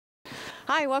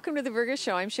Hi, welcome to the Virgus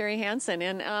Show. I'm Sherry Hansen,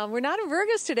 and we're not in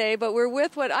Virgus today, but we're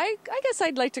with what I guess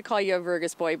I'd like to call you a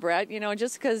Virgus boy, Brett. You know,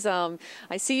 just because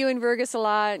I see you in Virgus a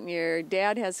lot, and your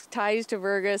dad has ties to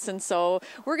Virgus, and so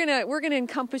we're gonna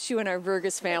encompass you in our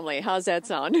Virgus family. How's that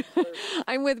sound?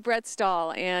 I'm with Brett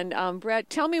Stahl, and Brett,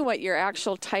 tell me what your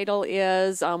actual title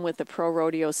is with the pro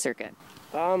rodeo circuit.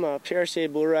 I'm a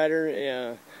PRCA bull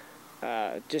rider.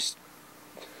 Just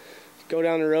go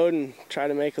down the road and try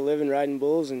to make a living riding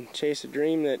bulls and chase a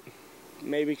dream that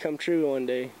maybe come true one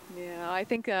day. Yeah, I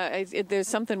think there's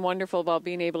something wonderful about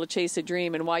being able to chase a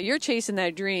dream, and while you're chasing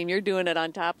that dream, you're doing it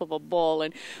on top of a bull.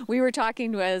 And we were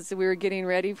talking as we were getting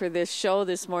ready for this show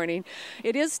this morning,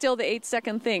 it is still the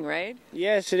 8-second thing, right?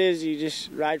 Yes, it is. You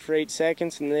just ride for 8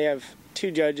 seconds, and they have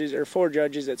 4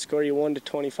 judges that score you 1 to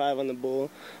 25 on the bull,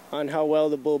 on how well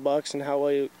the bull bucks and how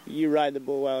well you ride the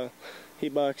bull while he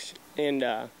bucks. And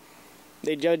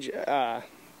they judge,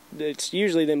 it's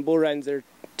usually them bull ridings, they're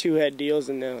 2-head deals,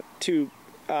 and the 2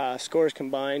 scores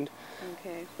combined.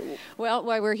 Okay. Well,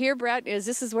 why we're here, Brett, is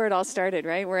this is where it all started,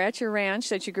 right? We're at your ranch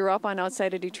that you grew up on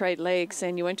outside of Detroit Lakes,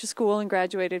 and you went to school and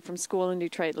graduated from school in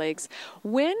Detroit Lakes.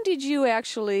 When did you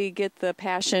actually get the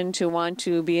passion to want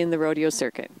to be in the rodeo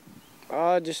circuit?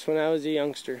 Just when I was a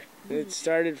youngster. It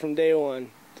started from day one.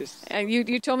 And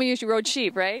you told me you rode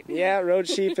sheep, right? Yeah, rode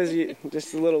sheep as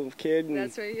just a little kid. And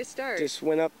that's where you start. Just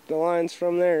went up the lines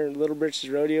from there. Little Britches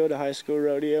Rodeo to high school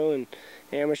rodeo and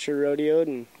amateur rodeo,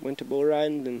 and went to bull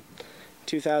riding. And in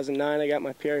 2009, I got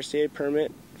my PRCA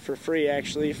permit for free,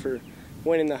 actually, for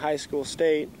winning the high school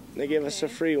state. They gave us a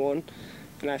free one.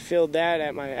 And I filled that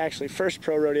at my first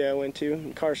pro rodeo I went to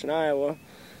in Carson, Iowa.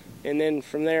 And then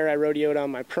from there, I rodeoed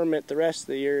on my permit the rest of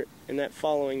the year. And that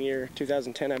following year,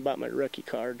 2010, I bought my rookie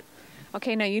card.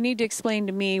 Okay, now you need to explain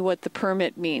to me what the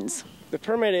permit means. The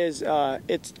permit is,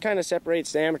 it kind of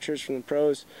separates the amateurs from the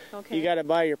pros. Okay. You got to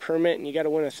buy your permit, and you got to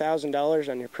win $1,000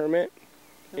 on your permit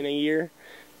in a year.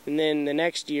 And then the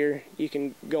next year, you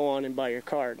can go on and buy your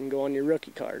card and go on your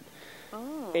rookie card.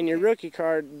 Oh, and your rookie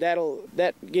card,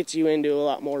 that gets you into a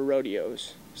lot more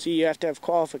rodeos. So you have to have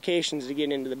qualifications to get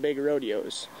into the big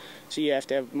rodeos. So you have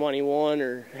to have money won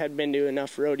or had been to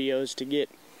enough rodeos to get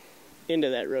into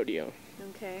that rodeo.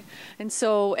 Okay. And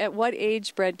so at what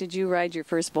age, Brett, did you ride your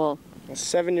first bull? I was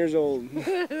 7 years old.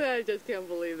 I just can't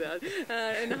believe that.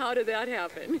 And how did that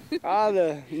happen?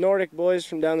 The Nordic boys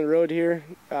from down the road here,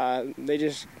 they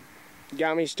just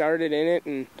got me started in it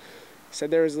and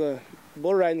said there was a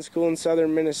bull riding school in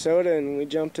southern Minnesota, and we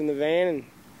jumped in the van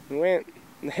and went.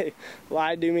 They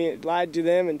lied to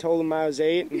them and told them I was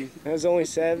 8 and I was only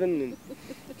 7. And,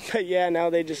 but yeah,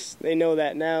 now they know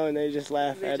that now, and they just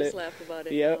laugh at it. They just laugh about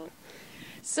it. Yep. Now.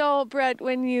 So Brett,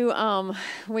 when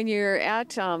you're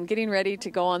at getting ready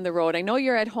to go on the road, I know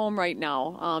you're at home right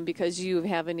now because you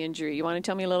have an injury. You want to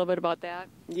tell me a little bit about that?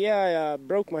 Yeah, I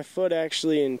broke my foot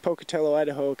actually in Pocatello,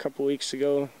 Idaho a couple weeks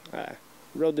ago. I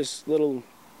rode this little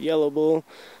yellow bull,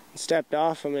 stepped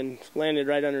off him and landed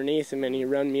right underneath him, and he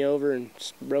run me over and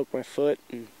broke my foot.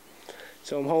 And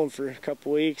so I'm home for a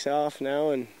couple weeks off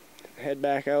now and head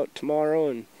back out tomorrow,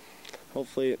 and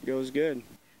hopefully it goes good.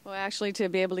 Well, actually, to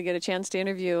be able to get a chance to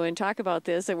interview and talk about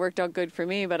this, it worked out good for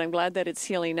me, but I'm glad that it's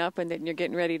healing up and that you're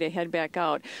getting ready to head back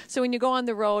out. So when you go on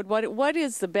the road, what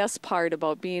is the best part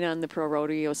about being on the pro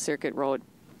rodeo circuit road?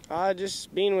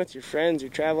 Just being with your friends,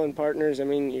 your traveling partners. I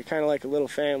mean, you're kind of like a little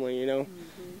family, you know.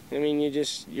 Mm-hmm. I mean,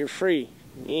 you're free.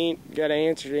 You ain't got to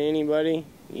answer to anybody.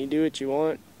 You do what you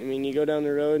want. I mean, you go down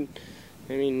the road.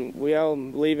 I mean, we all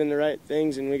believe in the right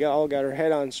things, and we all got our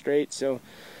head on straight. So,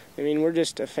 I mean, we're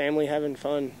just a family having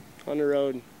fun on the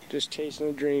road, just chasing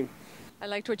a dream. I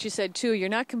liked what you said, too. You're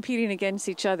not competing against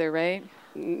each other, right?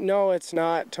 No, it's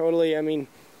not totally. I mean,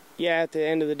 yeah, at the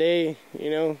end of the day, you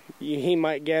know, he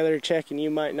might gather a check and you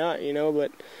might not, you know,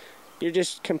 but you're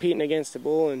just competing against the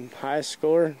bull, and highest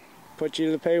score put you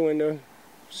to the pay window.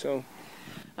 So.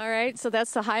 All right, so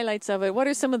that's the highlights of it. What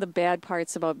are some of the bad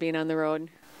parts about being on the road?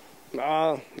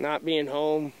 Not being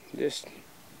home just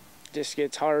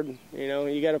gets hard. You know,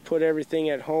 you got to put everything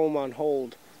at home on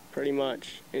hold, pretty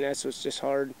much, and that's what's just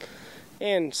hard.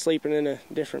 And sleeping in a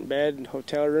different bed,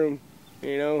 hotel room,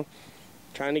 you know,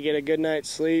 trying to get a good night's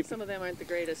sleep. Some of them aren't the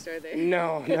greatest, are they?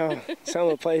 No. Some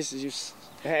of the places, you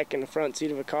heck, in the front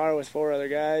seat of a car with 4 other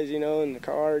guys, you know, in the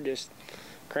car just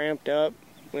cramped up.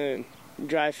 And you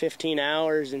drive 15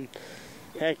 hours and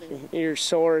heck, you're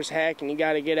sore as heck, and you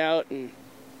got to get out and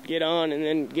get on and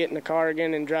then get in the car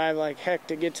again and drive like heck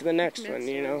to get to the next one,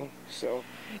 you know. So.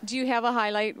 Do you have a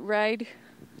highlight ride?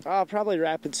 Probably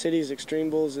Rapid City's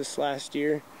Extreme Bulls this last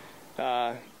year.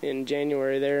 In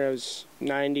January there, I was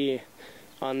 90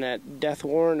 on that death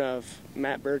warrant of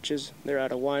Matt Birch's. They're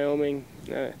out of Wyoming.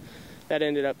 That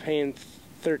ended up paying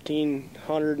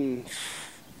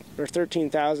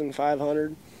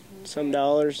 $13,500 some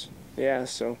dollars. Yeah,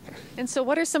 so. And so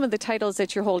what are some of the titles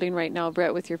that you're holding right now,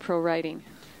 Brett, with your pro riding?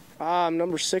 I'm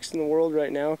number 6 in the world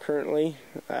right now currently.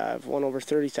 I've won over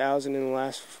 30,000 in the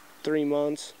last 3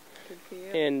 months. Good for you.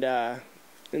 And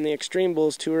in the Extreme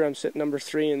Bulls Tour, I'm sitting number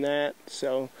 3 in that.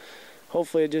 So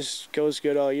hopefully it just goes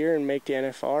good all year and make the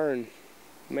NFR and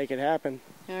make it happen.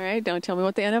 All right, don't tell me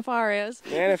what the NFR is.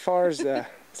 The NFR is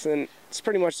it's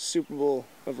pretty much the Super Bowl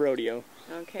of rodeo.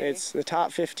 Okay. It's the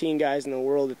top 15 guys in the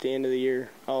world at the end of the year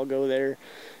all go there,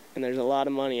 and there's a lot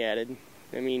of money added.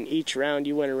 I mean, each round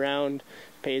you win around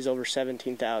pays over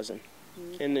 $17,000,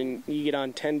 and then you get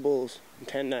on 10 bulls in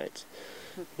 10 nights.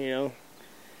 You know,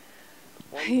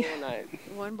 one bull a night.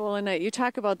 One bull a night. You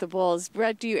talk about the bulls,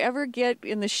 Brett. Do you ever get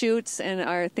in the chutes and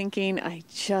are thinking, I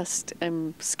just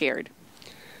am scared?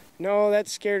 No,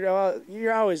 that's scared.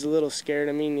 You're always a little scared.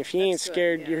 I mean, if you ain't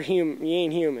scared, you're human. You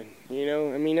ain't human. You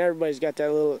know. I mean, everybody's got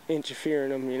that little inch of fear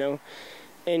in them. You know,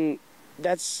 and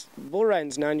bull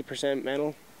riding's 90%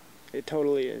 mental. It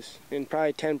totally is, and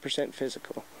probably 10%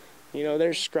 physical. You know,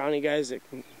 there's scrawny guys that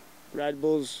can ride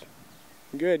bulls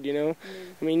good. You know,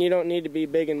 I mean, you don't need to be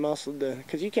big and muscled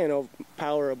because you can't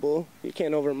overpower a bull. You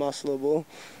can't over muscle a bull.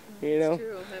 You know. That's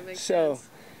true. That makes sense. So,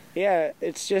 yeah,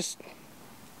 it's just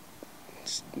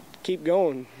keep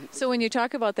going. So when you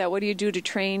talk about that, what do you do to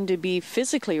train to be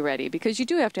physically ready? Because you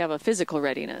do have to have a physical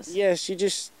readiness. Yes, you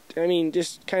just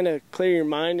kind of clear your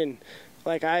mind, and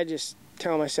like I just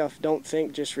tell myself, don't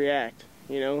think, just react.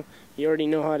 You know, you already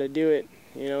know how to do it.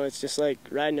 You know, it's just like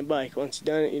riding a bike. Once you've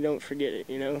done it, you don't forget it,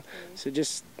 you know. So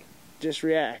just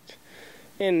react.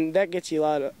 And that gets you a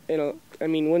lot of, I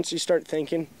mean, once you start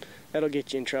thinking, that'll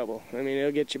get you in trouble. I mean,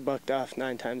 it'll get you bucked off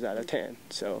 9 times out of 10.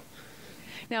 So.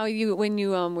 Now, when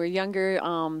you were younger,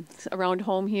 around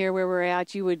home here where we're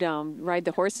at, you would ride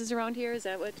the horses around here? Is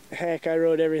that what? Heck, I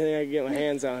rode everything I could get my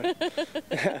hands on.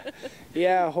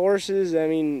 Yeah, horses. I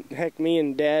mean, heck, me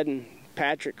and Dad and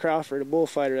Patrick Crawford, a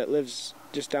bullfighter that lives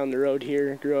just down the road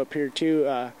here, grew up here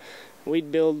too. We'd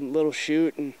build a little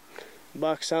chute and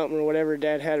buck something or whatever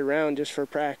Dad had around just for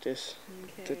practice.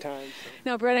 At the time.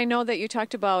 Now, Brett, I know that you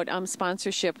talked about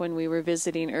sponsorship when we were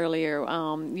visiting earlier.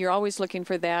 You're always looking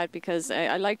for that because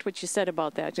I liked what you said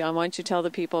about that. Why don't you tell the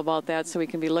people about that so we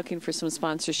can be looking for some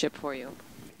sponsorship for you?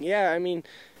 Yeah, I mean,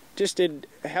 just it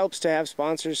helps to have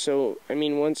sponsors. So, I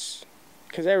mean,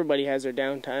 because everybody has their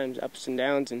down times, ups and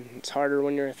downs, and it's harder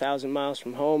when you're 1,000 miles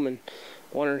from home and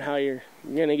wondering how you're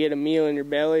going to get a meal in your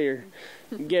belly or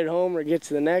get home or get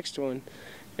to the next one.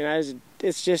 And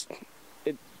it's just...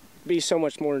 be so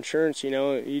much more insurance, you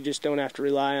know. You just don't have to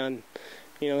rely on,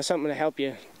 something to help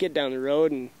you get down the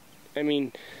road. And I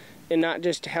mean, and not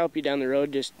just to help you down the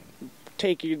road, just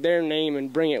take their name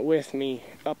and bring it with me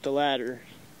up the ladder,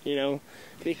 you know,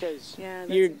 because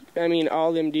I mean,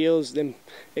 all them deals, them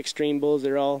Extreme Bulls,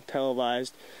 they're all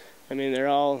televised. I mean, they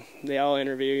all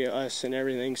interview us and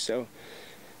everything. So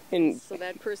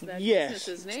that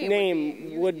business's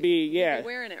name would be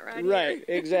wearing it right,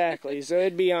 exactly. So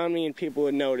it'd be on me and people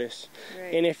would notice.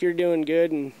 Right. And if you're doing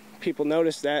good and people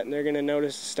notice that, and they're going to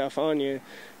notice the stuff on you,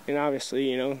 and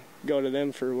obviously, go to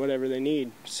them for whatever they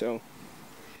need. So.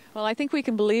 Well, I think we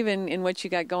can believe in what you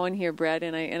got going here, Brett,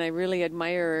 and I really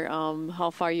admire how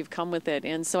far you've come with it.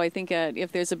 And so I think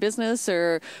if there's a business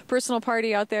or personal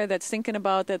party out there that's thinking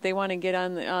about that they want to get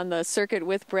on the circuit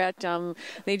with Brett,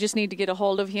 they just need to get a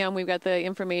hold of him. We've got the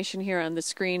information here on the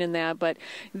screen and that, but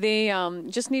they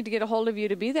just need to get a hold of you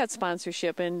to be that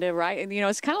sponsorship and to ride.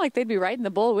 It's kind of like they'd be riding the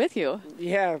bull with you.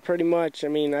 Yeah, pretty much. I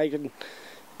mean,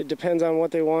 it depends on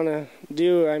what they want to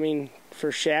do. I mean,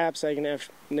 for chaps, I can have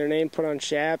their name put on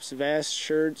chaps, vests,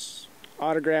 shirts,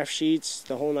 autograph sheets,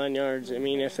 the whole 9 yards. I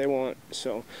mean, if they want.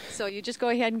 So you just go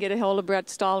ahead and get a hold of Brett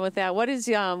Stahl with that. Who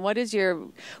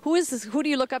do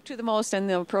you look up to the most in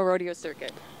the pro rodeo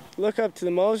circuit? Look up to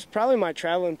the most, probably my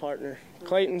traveling partner,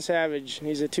 Clayton Savage.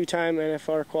 He's a 2-time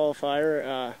NFR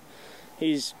qualifier.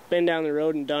 He's been down the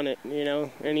road and done it,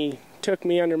 and he took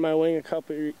me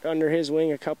under his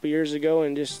wing a couple years ago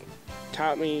and just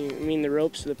taught me, the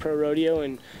ropes of the pro rodeo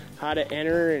and how to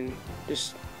enter, and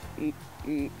just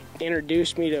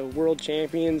introduced me to world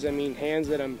champions. Hands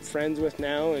that I'm friends with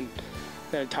now and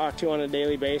that I talk to on a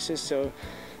daily basis. So,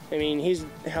 he's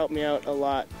helped me out a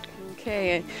lot.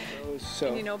 Okay.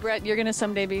 So. And Brett, you're going to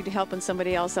someday be helping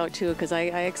somebody else out too, because I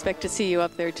expect to see you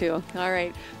up there too. All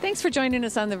right. Thanks for joining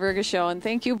us on the Virga Show, and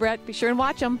thank you, Brett. Be sure and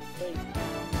watch them.